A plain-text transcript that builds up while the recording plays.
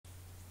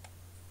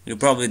You're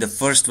probably the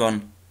first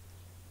one.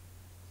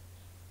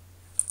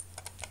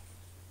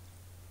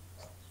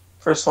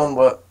 First one,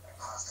 what?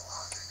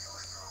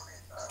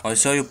 I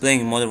saw you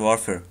playing Modern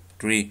Warfare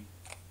 3.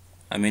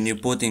 I mean, you're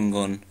putting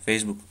on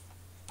Facebook.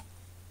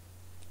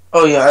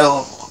 Oh yeah, I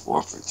love Modern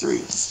Warfare 3.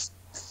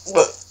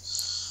 But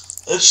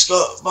it's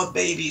got my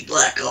baby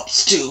Black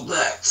Ops 2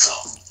 back, so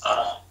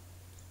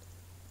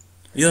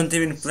You don't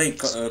even play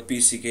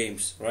PC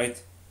games,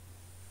 right?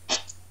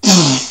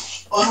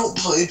 I don't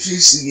play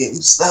PC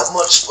games that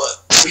much,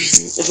 but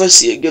if I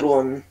see a good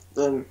one,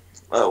 then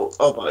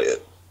I'll buy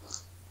it.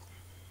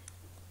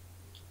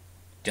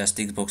 Just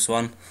Xbox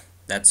One.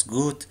 That's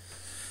good.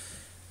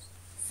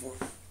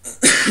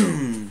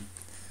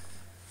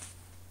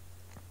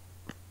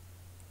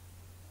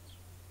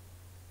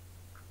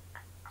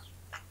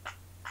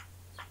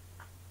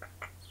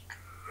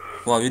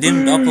 Well, you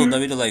didn't upload the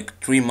video like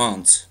 3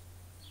 months.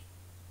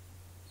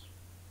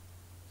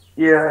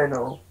 Yeah, I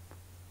know.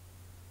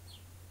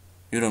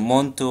 You don't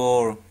want to,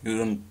 or you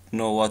don't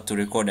know what to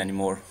record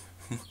anymore.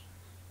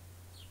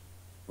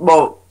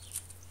 Well,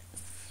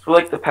 for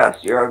like the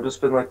past year, I've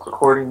just been like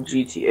recording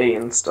GTA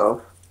and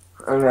stuff,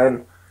 and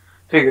then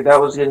figured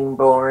that was getting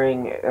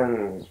boring,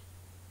 and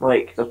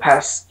like the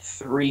past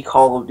 3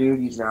 Call of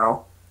Duties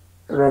now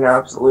have been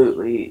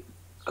absolutely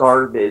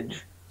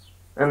garbage,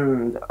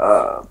 and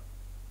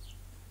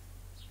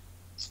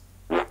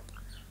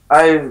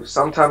I've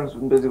sometimes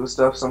been busy with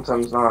stuff,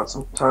 sometimes not.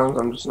 Sometimes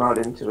I'm just not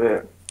into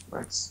it.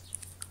 That's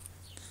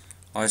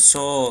I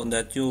saw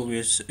that you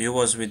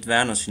was with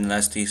Vanos in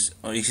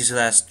his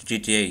last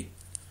GTA.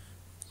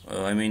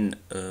 I mean,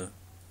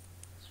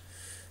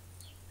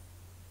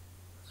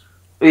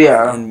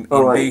 yeah, in but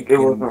in like big it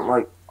in wasn't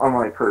like on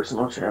my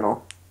personal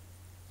channel.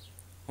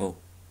 oh,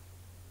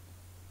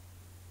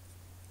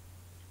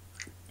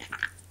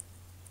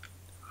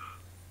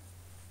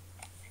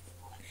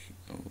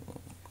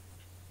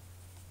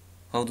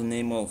 how the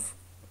name of?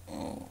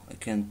 Oh, I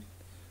can't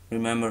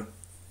remember.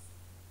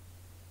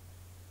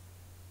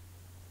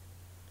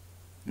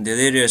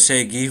 Delirious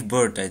say give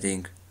birth, I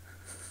think.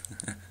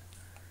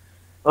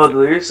 Oh,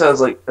 Delirious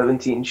has like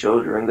 17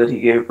 children that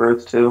he gave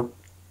birth to.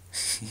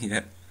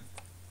 Yeah.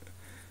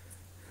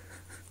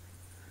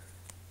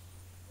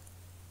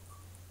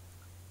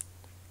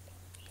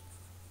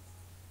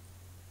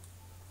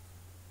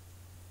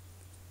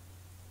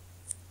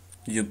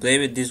 You play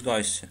with these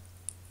guys,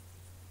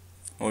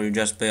 or you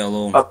just play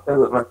alone? I play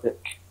with my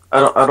dick.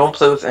 I don't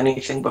play with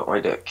anything but my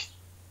dick.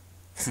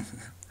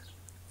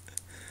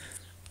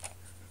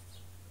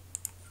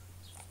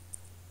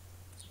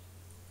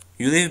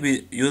 You live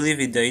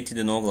with the 80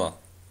 the Nogla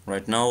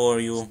right now, or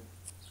you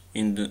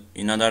in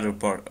another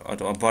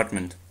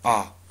apartment?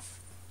 Ah,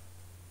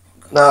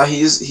 Nah,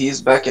 he's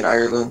back in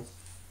Ireland.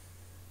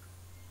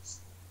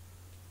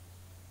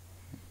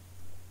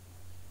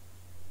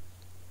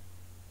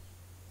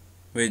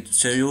 wait,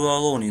 so you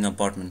alone in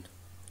apartment?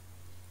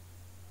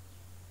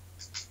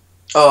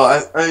 Oh,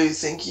 I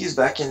think he's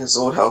back in his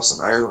old house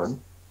in Ireland.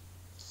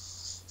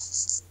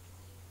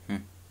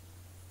 Hmm.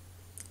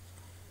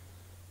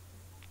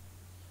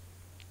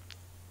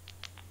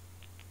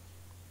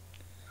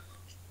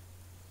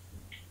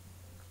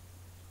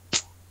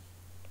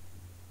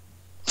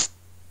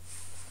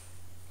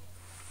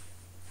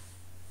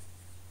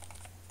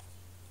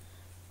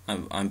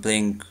 I'm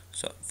playing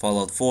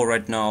Fallout 4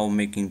 right now,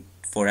 making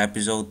 4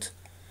 episode.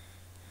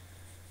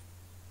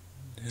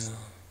 Yeah.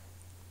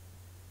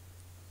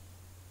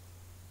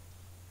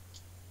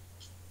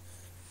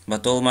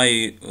 But all my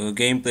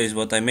gameplays,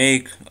 what I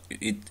make,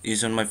 it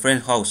is on my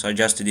friend's house. I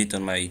just did it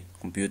on my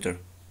computer,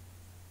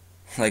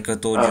 like I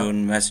told you Oh.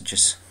 on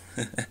messages,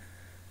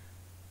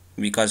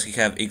 because he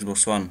have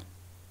Xbox One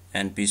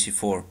and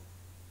PC4.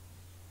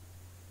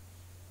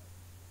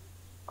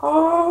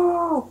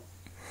 Oh.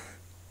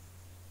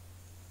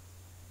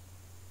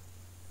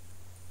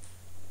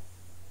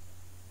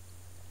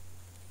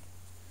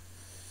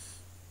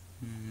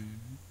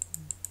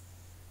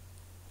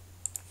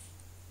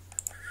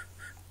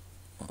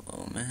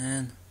 Oh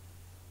man.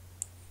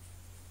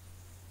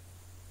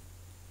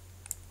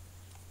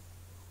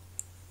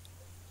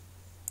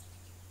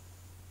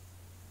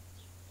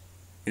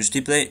 You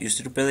still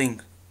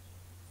playing?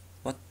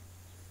 What?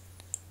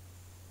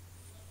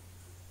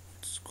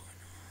 What's going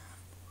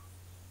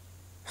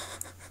on?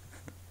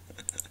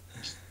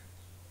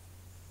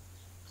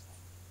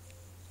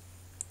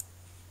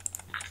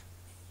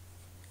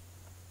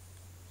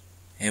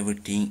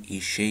 Everything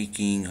is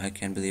shaking, I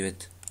can't believe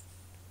it.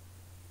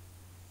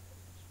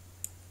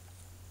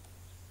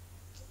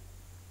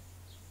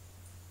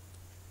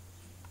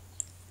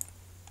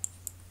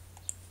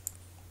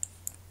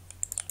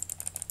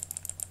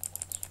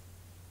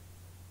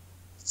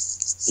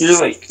 You're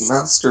like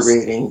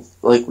masturbating,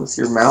 like with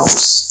your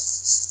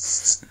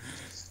mouse.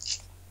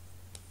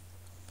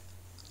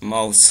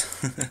 Mouse.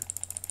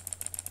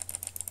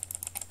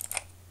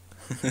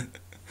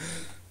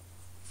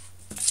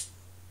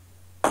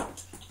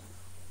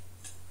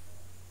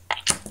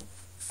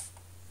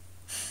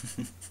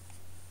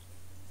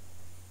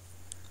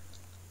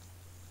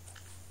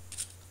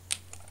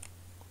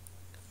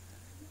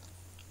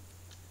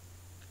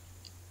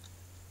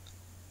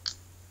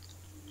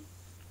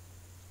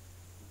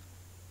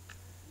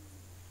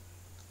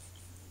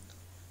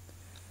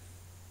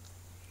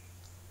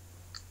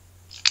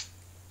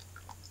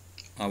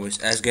 I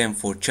always ask them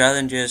for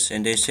challenges,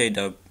 and they say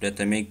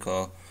that I make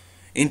a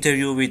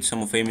interview with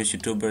some famous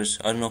YouTubers.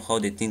 I don't know how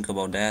they think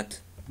about that,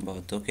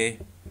 but okay.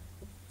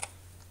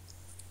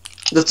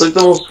 That's like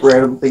the most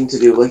random thing to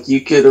do. Like,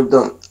 you could have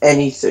done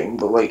anything,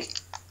 but like,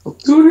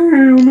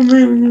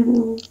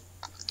 today.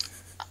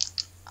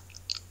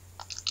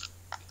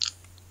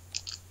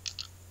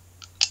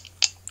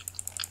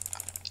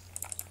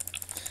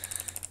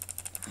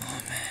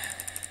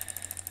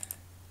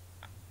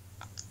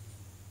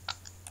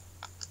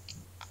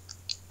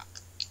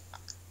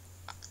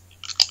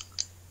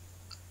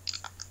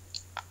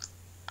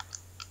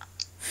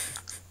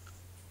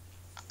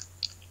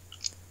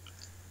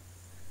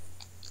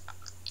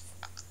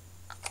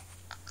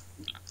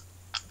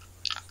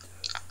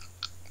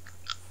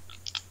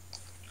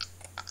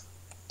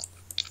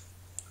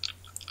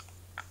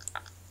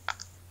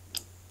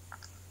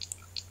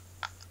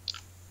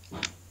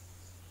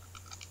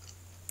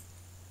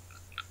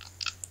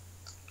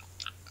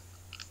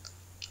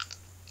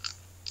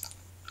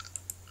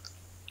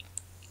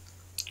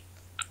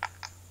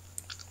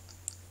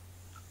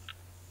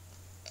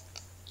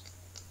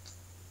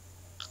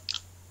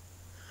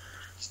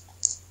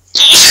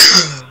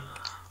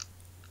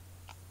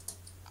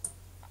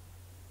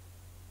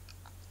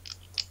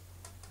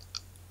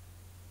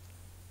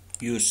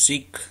 You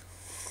sick?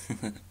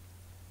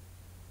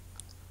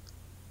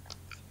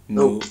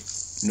 No, Nope.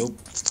 nope.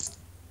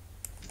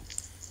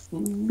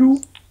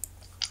 Nope.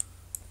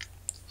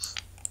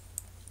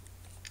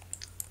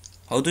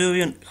 How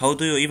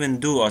do you even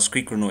do a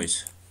squeaker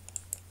noise?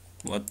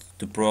 What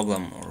the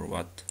program or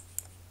what?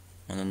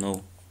 I don't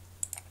know.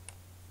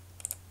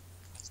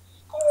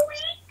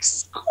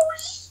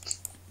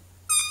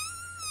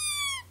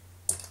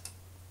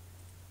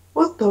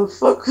 What the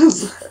fuck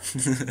is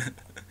that?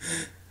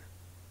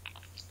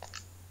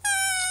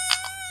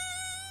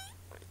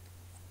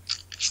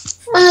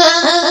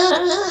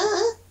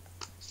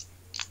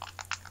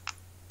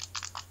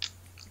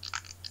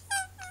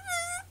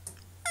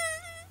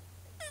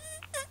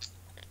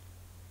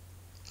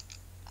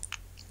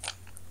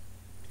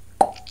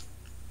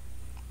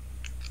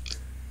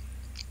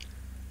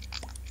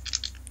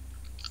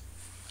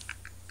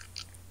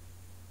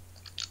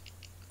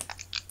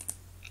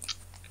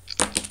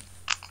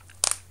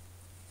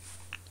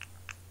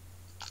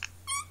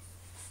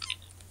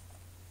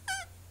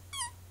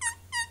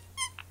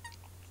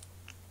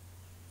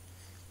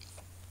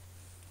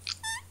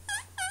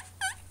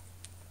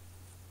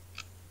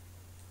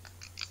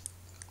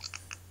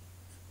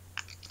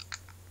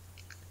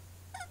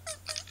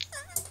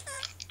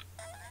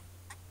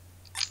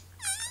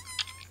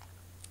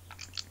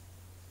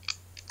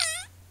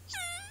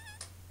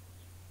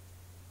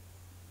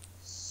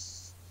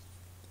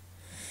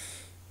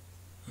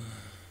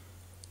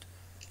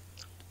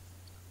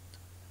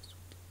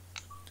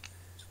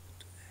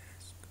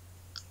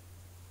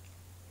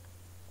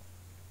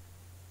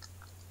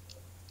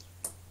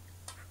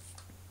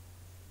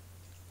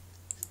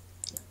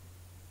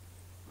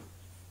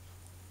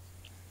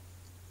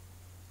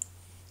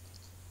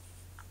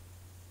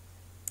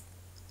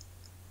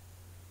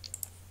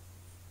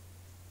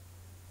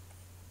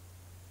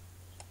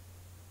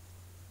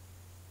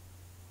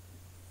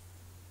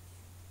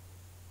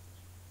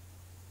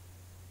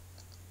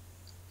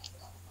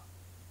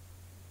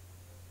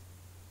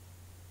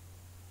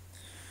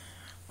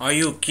 Are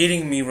you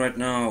kidding me right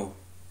now?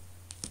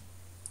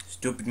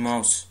 Stupid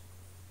mouse.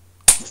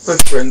 My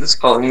friend is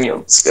calling me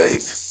on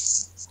Skype.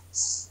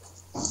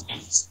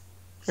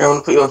 I want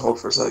to put you on hold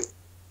for a sec.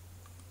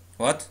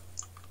 What?